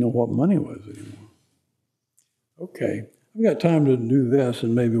period. They didn't know what money was anymore. Okay, I've got time to do this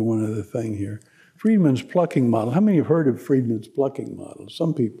and maybe one other thing here. Friedman's plucking model. How many have heard of Friedman's plucking model?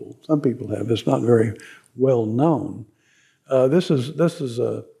 Some people have. It's not very well known. This is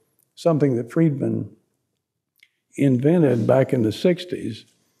something that Friedman invented back in the 60s,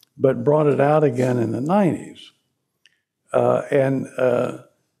 but brought it out again in the 90s.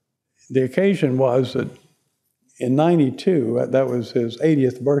 The occasion was that in 92, that was his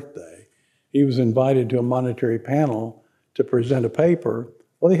 80th birthday, he was invited to a monetary panel to present a paper.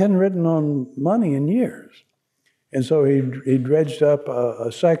 Well, he hadn't written on money in years. And so he dredged up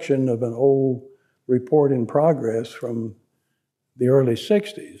a section of an old report in progress from the early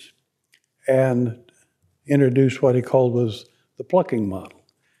 60s and introduced what he called was the plucking model.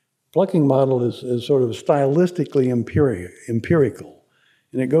 Plucking model is sort of stylistically empirical.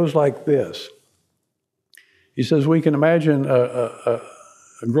 And it goes like this. He says, we can imagine a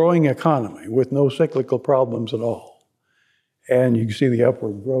growing economy with no cyclical problems at all. And you can see the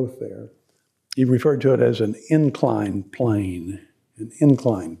upward growth there. He referred to it as an inclined plane,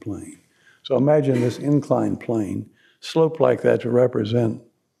 So imagine this inclined plane, sloped like that to represent,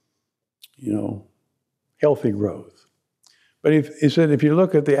 healthy growth. But he said if you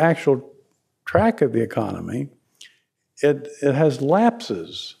look at the actual track of the economy, it has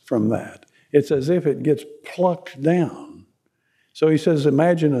lapses from that. It's as if it gets plucked down. So he says,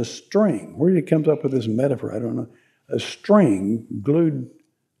 imagine a string. Where he comes up with this metaphor, I don't know. A string glued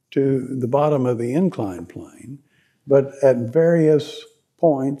to the bottom of the inclined plane, but at various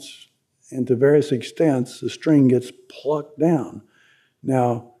points and to various extents, the string gets plucked down.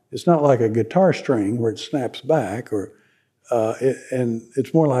 Now, it's not like a guitar string where it snaps back, and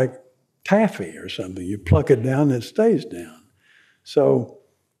it's more like taffy or something. You pluck it down and it stays down. So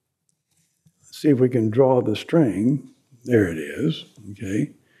let's see if we can draw the string. There it is,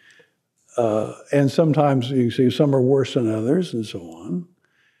 okay? And sometimes you see some are worse than others and so on.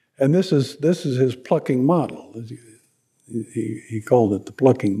 And this is his plucking model. He called it the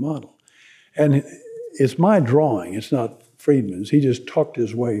plucking model. And it's my drawing, it's not Friedman's. He just talked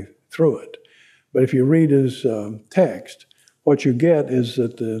his way through it. But if you read his text, what you get is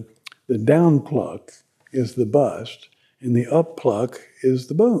that the down pluck is the bust and the up pluck is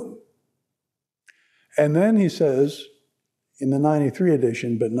the boom. And then he says, in the 93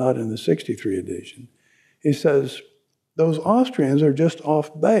 edition, but not in the 63 edition, he says, those Austrians are just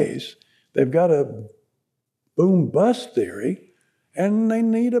off base. They've got a boom-bust theory, and they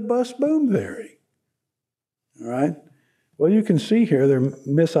need a bust-boom theory. All right? Well, you can see here they're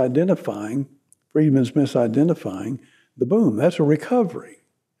Friedman's misidentifying the boom. That's a recovery,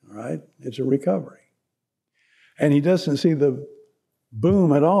 all right? It's a recovery. And he doesn't see the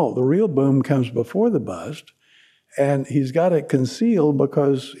boom at all. The real boom comes before the bust, and he's got it concealed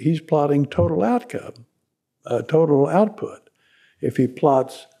because he's plotting total outcome, total output. If he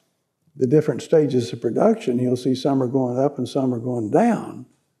plots the different stages of production, you'll see some are going up and some are going down,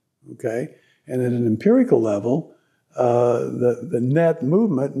 okay? And at an empirical level, the net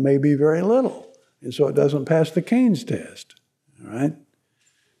movement may be very little, and so it doesn't pass the Keynes test, all right?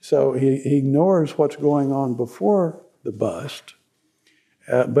 So he ignores what's going on before the bust,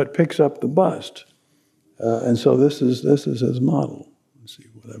 but picks up the bust. And so this is his model. Let's see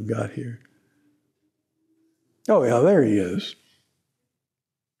what I've got here. Oh, yeah, there he is.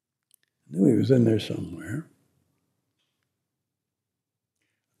 I knew he was in there somewhere.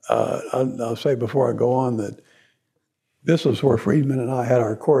 I'll say before I go on that this is where Friedman and I had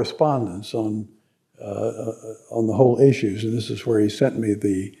our correspondence on the whole issues, and this is where he sent me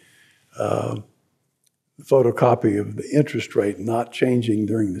the photocopy of the interest rate not changing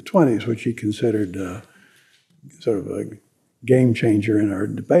during the 20s, which he considered sort of a game changer in our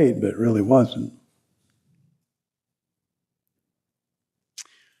debate, but it really wasn't.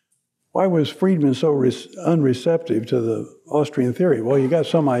 Why was Friedman so unreceptive to the Austrian theory? Well, you got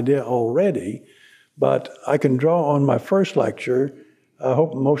some idea already, but I can draw on my first lecture. I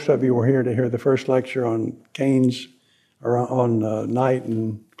hope most of you were here to hear the first lecture on Keynes, or on Knight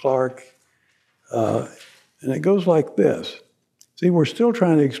and Clark. And it goes like this. See, we're still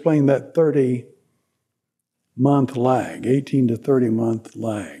trying to explain that 30-month lag, 18 to 30-month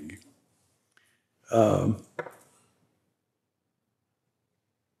lag.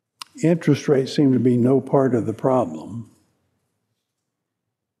 Interest rates seem to be no part of the problem.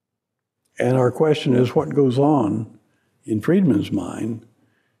 And our question is, what goes on in Friedman's mind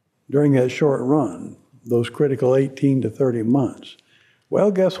during that short run, those critical 18 to 30 months?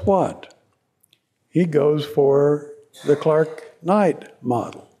 Well, guess what? He goes for the Clark-Knight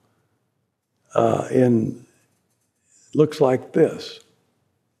model. Looks like this.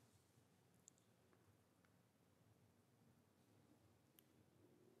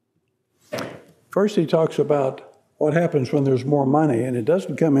 First, he talks about what happens when there's more money, and it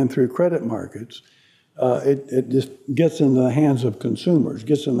doesn't come in through credit markets. It just gets into the hands of consumers,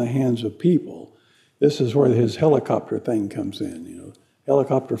 gets in the hands of people. This is where his helicopter thing comes in. You know,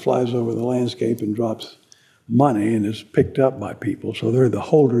 helicopter flies over the landscape and drops money and is picked up by people, so they're the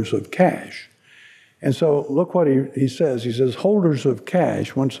holders of cash. And so look what he says. He says, holders of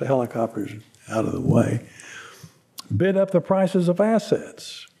cash, once the helicopter's out of the way, bid up the prices of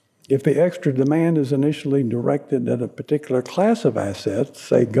assets. If the extra demand is initially directed at a particular class of assets,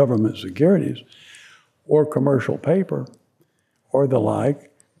 say government securities, or commercial paper, or the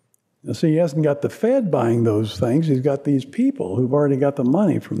like, now see, he hasn't got the Fed buying those things. He's got these people who've already got the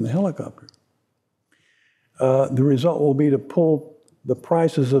money from the helicopter. The result will be to pull the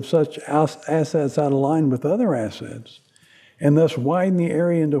prices of such assets out of line with other assets, and thus widen the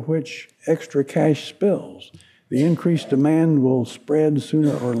area into which extra cash spills. The increased demand will spread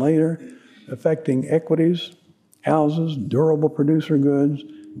sooner or later, affecting equities, houses, durable producer goods,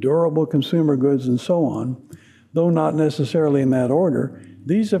 durable consumer goods, and so on. Though not necessarily in that order,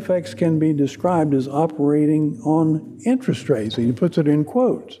 these effects can be described as operating on interest rates. And he puts it in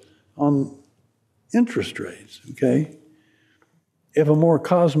quotes, on interest rates, okay? If a more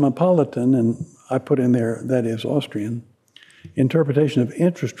cosmopolitan, and I put in there, that is Austrian, interpretation of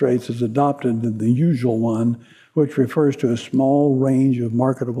interest rates is adopted than the usual one, which refers to a small range of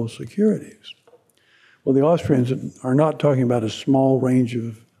marketable securities. Well, the Austrians are not talking about a small range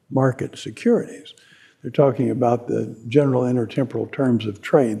of market securities. They're talking about the general intertemporal terms of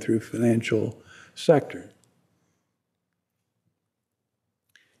trade through financial sector.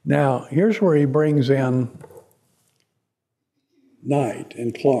 Now, here's where he brings in Knight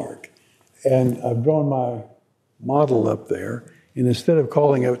and Clark. And I've drawn my model up there. And instead of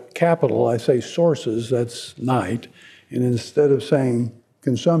calling it capital, I say sources, that's Knight. And instead of saying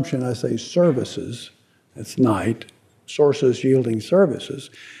consumption, I say services, that's Knight, sources yielding services.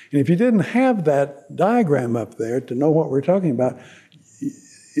 And if you didn't have that diagram up there to know what we're talking about,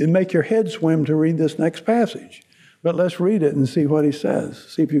 it'd make your head swim to read this next passage. But let's read it and see what he says,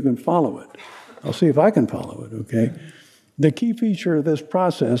 see if you can follow it. I'll see if I can follow it, okay? The key feature of this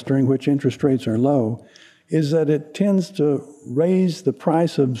process during which interest rates are low is that it tends to raise the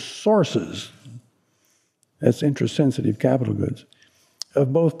price of sources, that's interest-sensitive capital goods,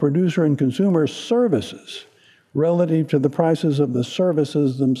 of both producer and consumer services relative to the prices of the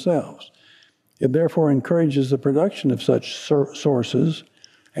services themselves. It therefore encourages the production of such sources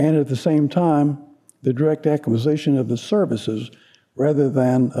and at the same time the direct acquisition of the services rather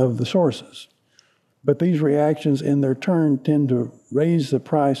than of the sources. But these reactions in their turn tend to raise the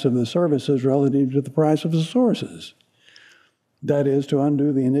price of the services relative to the price of the sources. That is, to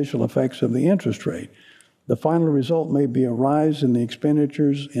undo the initial effects of the interest rate. The final result may be a rise in the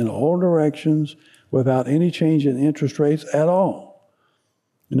expenditures in all directions without any change in interest rates at all.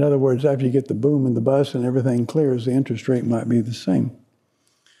 In other words, after you get the boom and the bust and everything clears, the interest rate might be the same.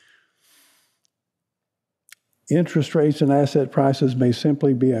 Interest rates and asset prices may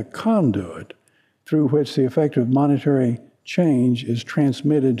simply be a conduit through which the effect of monetary change is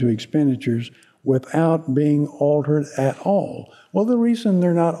transmitted to expenditures without being altered at all. Well, the reason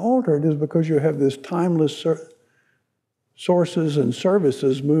they're not altered is because you have this timeless sources and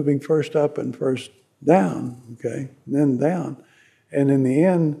services moving first up and first down, okay, and then down. And in the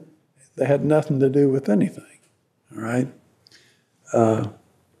end, they had nothing to do with anything, all right?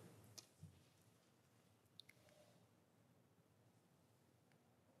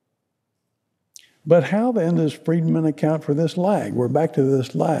 But how then does Friedman account for this lag? We're back to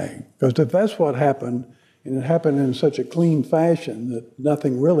this lag. Because if that's what happened, and it happened in such a clean fashion that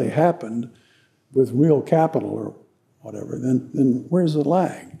nothing really happened with real capital or whatever, then where's the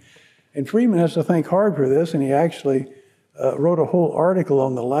lag? And Friedman has to think hard for this, and he actually wrote a whole article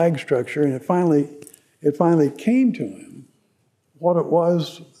on the lag structure, and it finally came to him what it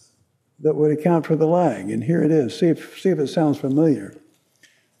was that would account for the lag. And here it is. See if it sounds familiar.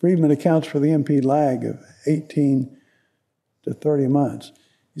 Friedman accounts for the MP lag of 18 to 30 months.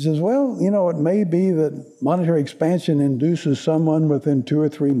 He says, well, you know, it may be that monetary expansion induces someone within 2 or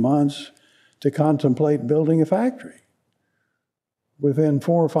 3 months to contemplate building a factory, within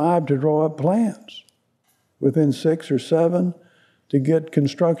 4 or 5 to draw up plans, within 6 or 7 to get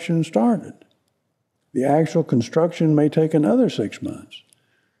construction started. The actual construction may take another 6 months.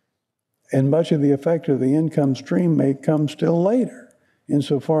 And much of the effect of the income stream may come still later,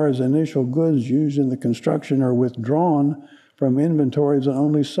 insofar as initial goods used in the construction are withdrawn from inventories and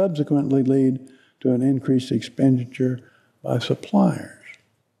only subsequently lead to an increased expenditure by suppliers.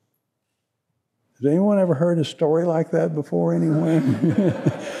 Has anyone ever heard a story like that before anyway?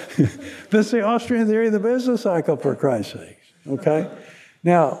 This is the Austrian theory of the business cycle, for Christ's sake. Okay?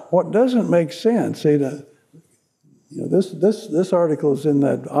 Now, what doesn't make sense, see, this article is in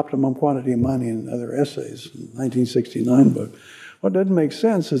that Optimum Quantity of Money and Other Essays, 1969 book. What doesn't make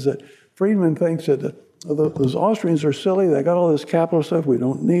sense is that Friedman thinks that those Austrians are silly. They got all this capital stuff. We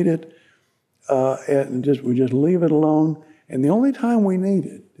don't need it, and we just leave it alone. And the only time we need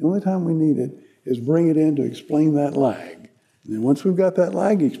it, is bring it in to explain that lag. And then once we've got that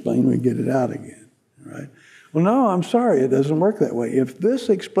lag explained, we get it out again. Right? Well, no, I'm sorry, it doesn't work that way. If this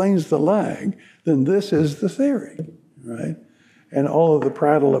explains the lag, then this is the theory, right? And all of the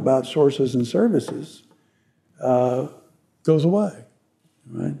prattle about sources and services goes away,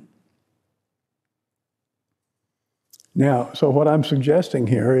 right? Now, so what I'm suggesting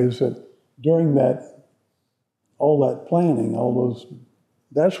here is that during all that planning,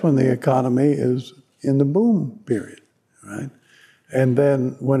 that's when the economy is in the boom period, right? And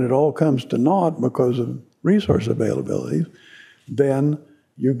then when it all comes to naught because of resource availability, then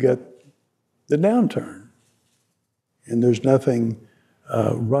you get the downturn. And there's nothing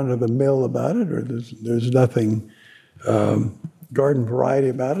run-of-the-mill about it, or there's nothing garden variety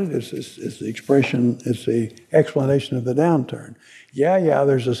about it. It's the expression, it's the explanation of the downturn. Yeah,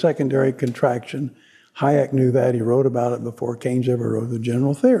 there's a secondary contraction. Hayek knew that. He wrote about it before Keynes ever wrote the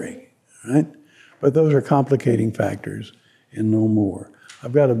general theory, right? But those are complicating factors and no more.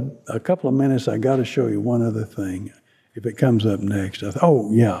 I've got a couple of minutes. I got to show you one other thing. If it comes up next, I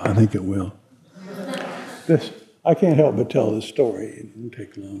think it will. I can't help but tell this story. It won't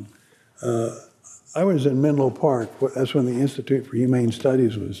take long. I was in Menlo Park. That's when the Institute for Humane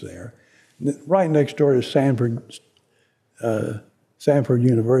Studies was there, right next door to Stanford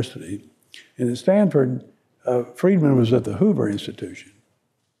University. And at Stanford, Friedman was at the Hoover Institution.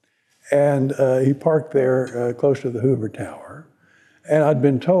 And he parked there close to the Hoover Tower. And I'd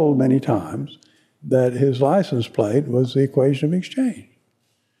been told many times that his license plate was the equation of exchange.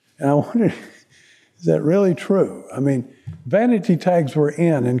 And I wondered, is that really true? I mean, vanity tags were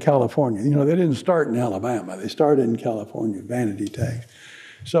in California. You know, they didn't start in Alabama. They started in California, vanity tags.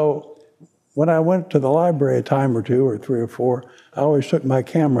 So when I went to the library a time or two, or 3 or 4, I always took my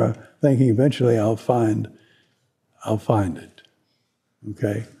camera thinking eventually I'll find it,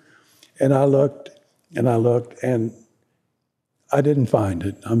 okay? And I looked, and I didn't find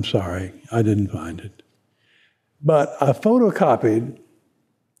it. I'm sorry, I didn't find it. But I photocopied,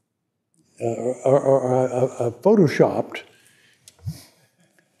 I photoshopped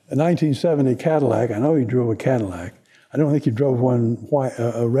a 1970 Cadillac. I know he drove a Cadillac. I don't think he drove one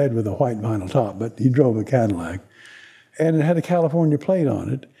a red with a white vinyl top, but he drove a Cadillac. And it had a California plate on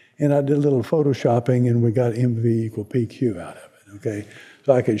it. And I did a little photoshopping, and we got MV equal PQ out of it, okay?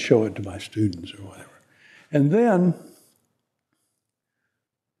 So I could show it to my students or whatever. And then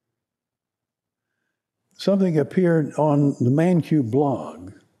something appeared on the ManQ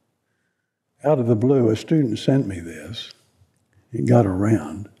blog. Out of the blue, a student sent me this. It got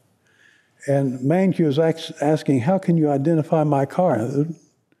around. And ManQ is asking, how can you identify my car?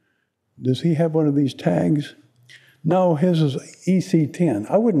 Does he have one of these tags? No, his is EC10.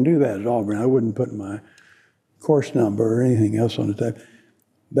 I wouldn't do that at Auburn. I wouldn't put my course number or anything else on the tag.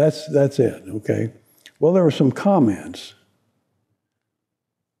 That's it, okay? Well, there were some comments.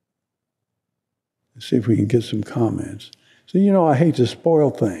 Let's see if we can get some comments. So, you know, I hate to spoil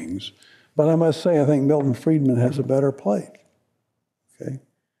things, but I must say I think Milton Friedman has a better plate, okay?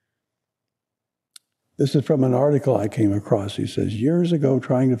 This is from an article I came across. He says, years ago,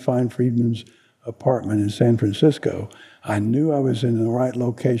 trying to find Friedman's apartment in San Francisco. I knew I was in the right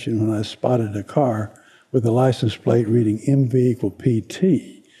location when I spotted a car with a license plate reading MV equal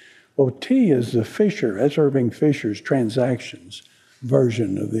PT. Well, T is the Fisher, that's Irving Fisher's transactions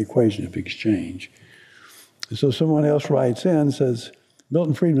version of the equation of exchange. So someone else writes in, says,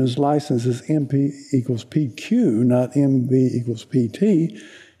 Milton Friedman's license is MP equals PQ, not MV equals PT.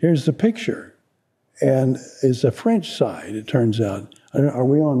 Here's the picture. And it's a French side, it turns out. Are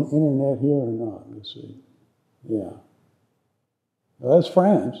we on internet here or not? Let's see. Yeah. Well, that's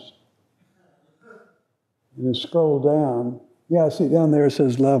France. And then scroll down. Yeah, I see down there it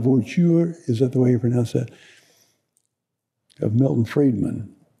says La Voiture. Is that the way you pronounce that? Of Milton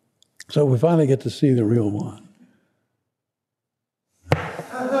Friedman. So we finally get to see the real one.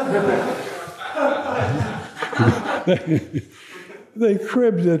 They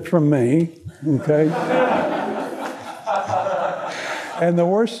cribbed it from me, okay? And the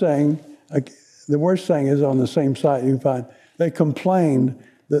worst thing is on the same site you find, they complained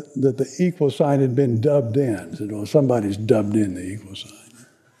that the equal sign had been dubbed in. Said, well, somebody's dubbed in the equal sign.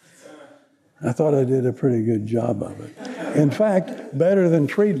 I thought I did a pretty good job of it. In fact, better than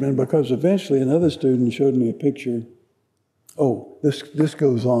Friedman, because eventually another student showed me a picture. Oh, this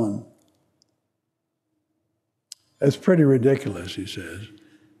goes on. That's pretty ridiculous, he says.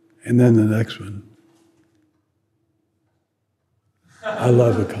 And then the next one. I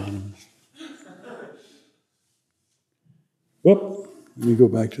love economists. Whoop, let me go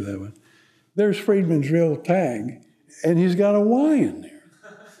back to that one. There's Friedman's real tag, and he's got a Y in there.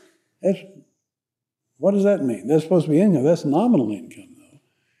 What does that mean? That's supposed to be income. That's nominal income, though.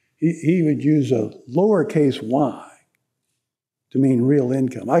 He would use a lowercase y to mean real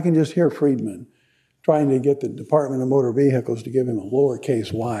income. I can just hear Friedman trying to get the Department of Motor Vehicles to give him a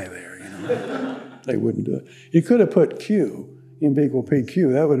lowercase y there, you know. They wouldn't do it. He could have put Q, MV equal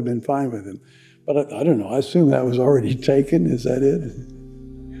PQ. That would have been fine with him. But I don't know. I assume that was already taken. Is that it?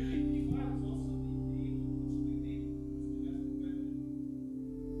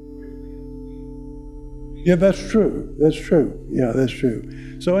 Yeah, that's true. That's true. Yeah, that's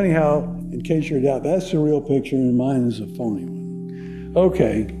true. So anyhow, in case you're in doubt, that's the real picture and mine is a phony one.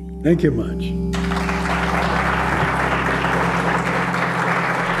 Okay. Thank you much.